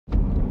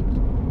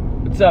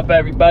What's up,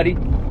 everybody?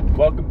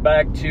 Welcome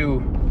back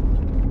to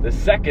the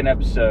second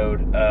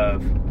episode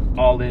of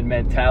All In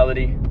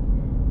Mentality.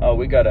 Oh,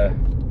 we got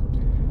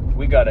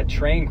a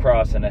train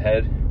crossing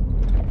ahead,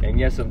 and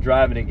yes, I'm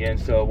driving again.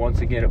 So once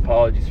again,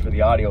 apologies for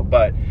the audio,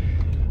 but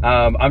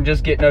I'm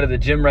just getting out of the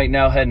gym right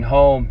now, heading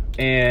home,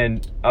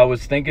 and I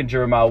was thinking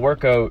during my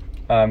workout,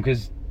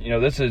 because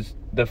this is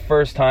the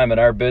first time in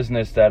our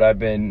business that I've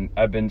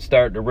been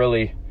starting to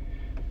really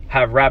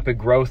have rapid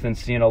growth and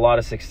seeing a lot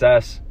of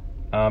success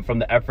from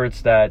the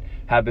efforts that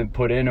have been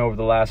put in over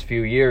the last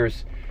few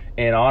years.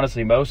 And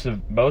honestly, most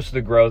of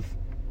the growth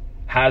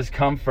has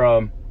come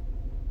from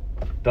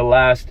the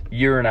last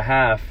year and a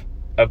half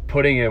of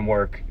putting in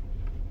work,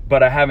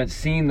 but I haven't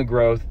seen the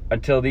growth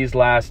until these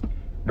last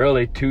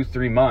really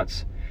 2-3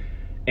 months.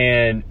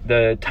 And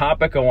the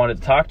topic I wanted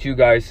to talk to you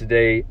guys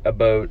today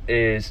about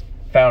is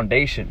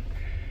foundation.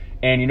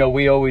 And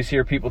we always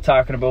hear people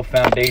talking about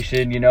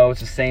foundation. It's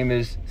the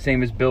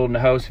same as building a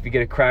house. If you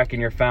get a crack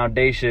in your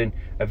foundation,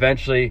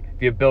 eventually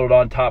if you build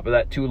on top of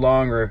that too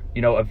long, or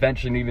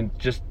eventually even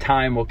just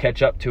time will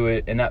catch up to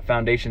it and that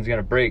foundation is going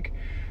to break.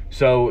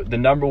 So the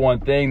number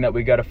one thing that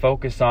we got to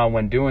focus on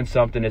when doing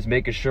something is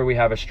making sure we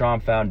have a strong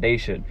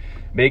foundation,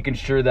 making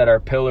sure that our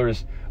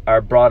pillars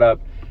are brought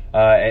up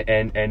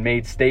and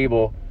made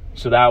stable,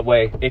 so that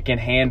way it can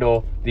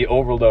handle the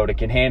overload, it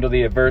can handle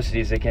the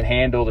adversities, it can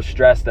handle the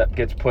stress that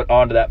gets put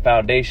onto that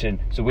foundation,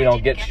 so we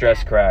don't get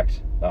stress cracks.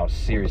 Oh,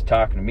 Siri's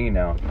talking to me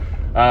now.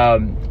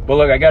 But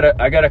look, I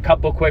got a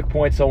couple quick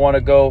points I want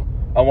to go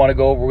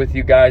over with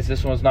you guys.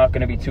 This one's not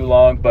going to be too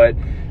long, but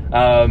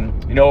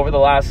over the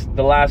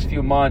last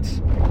few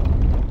months,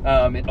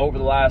 and over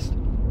the last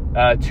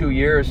 2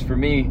 years for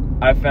me,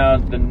 I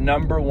found the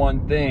number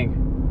one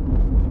thing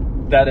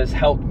that has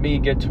helped me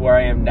get to where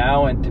I am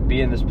now and to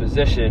be in this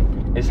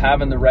position is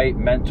having the right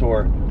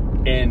mentor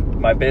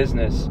in my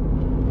business.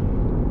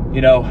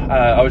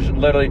 I was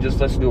literally just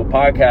listening to a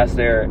podcast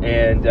there,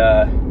 and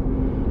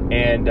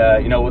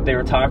what they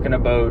were talking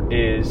about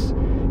is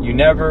you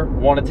never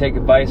want to take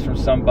advice from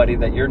somebody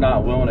that you're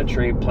not willing to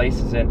trade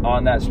places in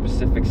on that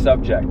specific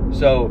subject.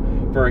 So,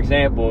 for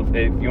example,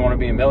 if you want to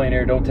be a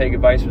millionaire, don't take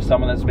advice from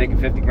someone that's making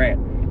 50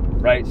 grand.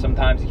 Right?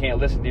 Sometimes you can't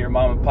listen to your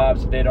mom and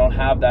pops if they don't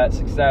have that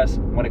success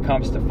when it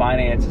comes to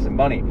finances and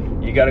money.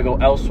 You got to go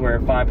elsewhere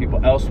and find people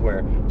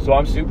elsewhere. So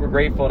I'm super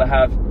grateful to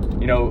have,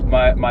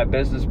 my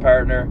business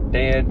partner,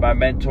 Dan, my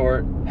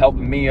mentor,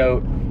 helping me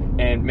out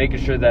and making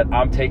sure that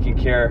I'm taking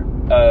care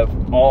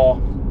of all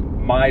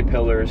my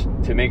pillars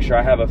to make sure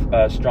I have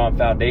a strong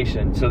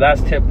foundation. So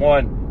that's tip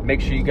one.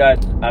 Make sure you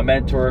got a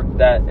mentor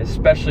that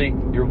especially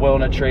you're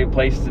willing to trade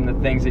places in the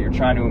things that you're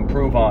trying to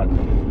improve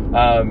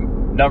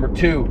on. Number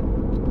two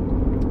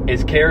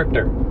is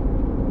character.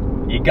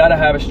 You got to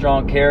have a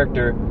strong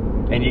character,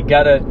 and you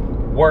got to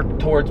work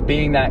towards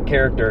being that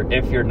character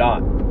if you're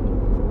not.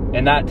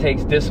 And that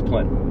takes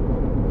discipline.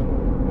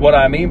 What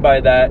I mean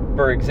by that,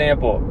 for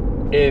example,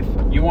 if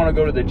you want to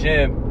go to the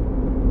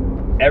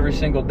gym every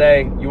single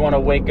day, you want to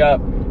wake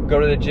up, go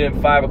to the gym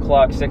 5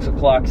 o'clock, 6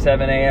 o'clock,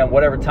 7 a.m.,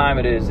 whatever time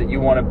it is that you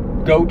want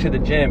to go to the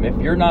gym. If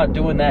you're not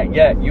doing that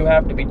yet, you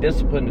have to be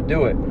disciplined to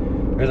do it.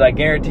 Because I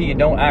guarantee you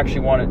don't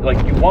actually want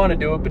to, you want to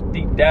do it, but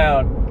deep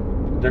down,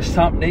 there's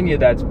something in you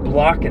that's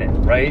blocking it,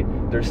 right?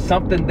 There's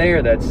something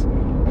there that's,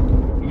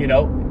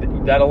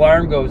 that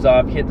alarm goes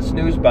off, you hit the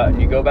snooze button,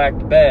 you go back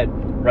to bed,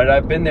 right?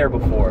 I've been there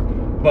before.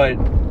 But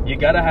you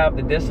got to have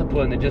the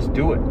discipline to just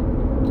do it.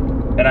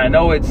 And I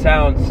know it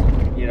sounds,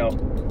 I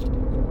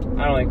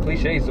don't think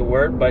cliche is the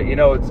word, but, it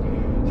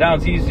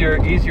sounds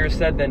easier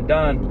said than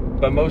done.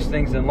 But most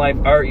things in life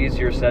are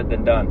easier said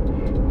than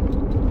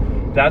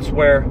done. That's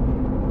where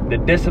the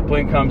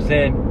discipline comes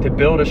in to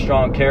build a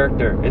strong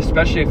character.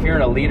 Especially if you're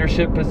in a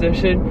leadership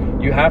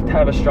position, you have to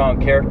have a strong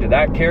character.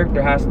 That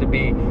character has to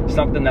be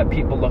something that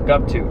people look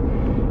up to.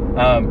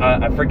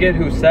 I forget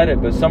who said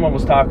it, but someone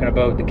was talking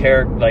about the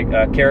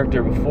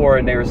character before,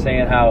 and they were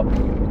saying how,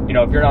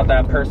 if you're not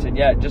that person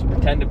yet, just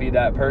pretend to be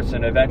that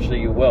person.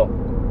 Eventually you will.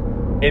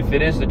 If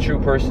it is the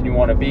true person you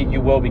want to be, you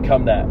will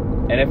become that.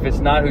 And if it's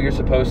not who you're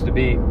supposed to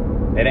be,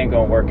 it ain't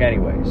gonna work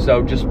anyway.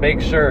 So just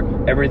make sure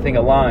everything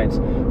aligns,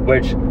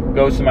 which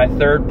goes to my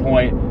third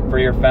point for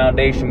your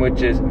foundation,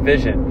 which is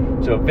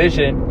vision. So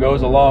vision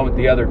goes along with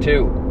the other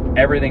two.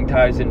 Everything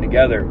ties in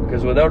together,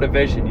 because without a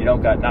vision, you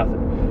don't got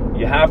nothing.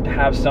 You have to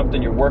have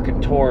something you're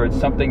working towards,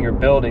 something you're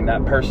building,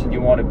 that person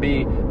you want to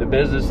be, the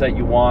business that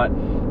you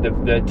want,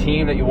 the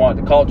team that you want,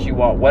 the culture you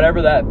want,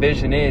 whatever that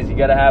vision is, you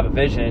got to have a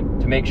vision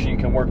to make sure you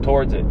can work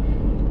towards it.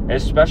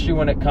 Especially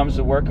when it comes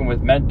to working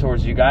with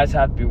mentors, you guys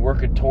have to be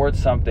working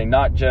towards something,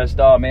 not just,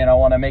 oh man, I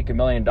want to make $1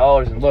 million.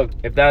 And look,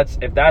 if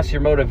that's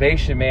your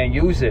motivation, man,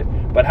 use it.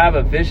 But have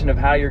a vision of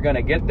how you're going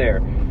to get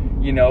there.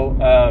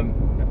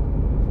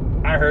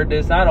 I heard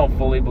this, I don't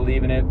fully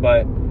believe in it,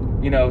 but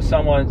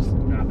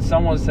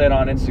someone said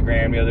on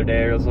Instagram the other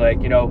day, it was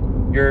like,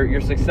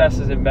 your success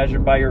isn't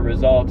measured by your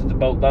results, it's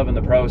about loving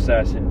the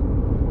process.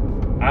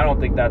 And I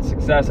don't think that's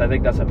success. I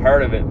think that's a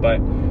part of it,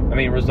 but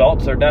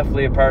results are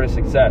definitely a part of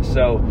success.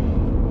 So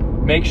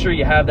make sure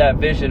you have that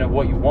vision of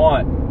what you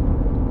want,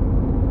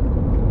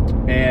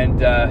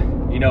 and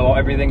you know,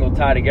 everything will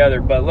tie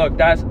together. But look,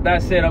 that's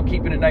it. I'm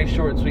keeping it nice,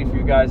 short, and sweet for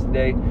you guys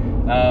today.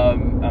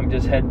 I'm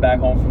just heading back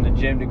home from the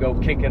gym to go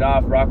kick it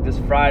off, rock this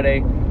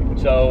Friday.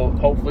 So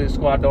hopefully the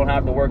squad don't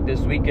have to work this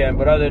weekend.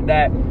 But other than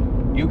that,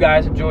 you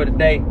guys enjoy the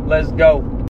day. Let's go.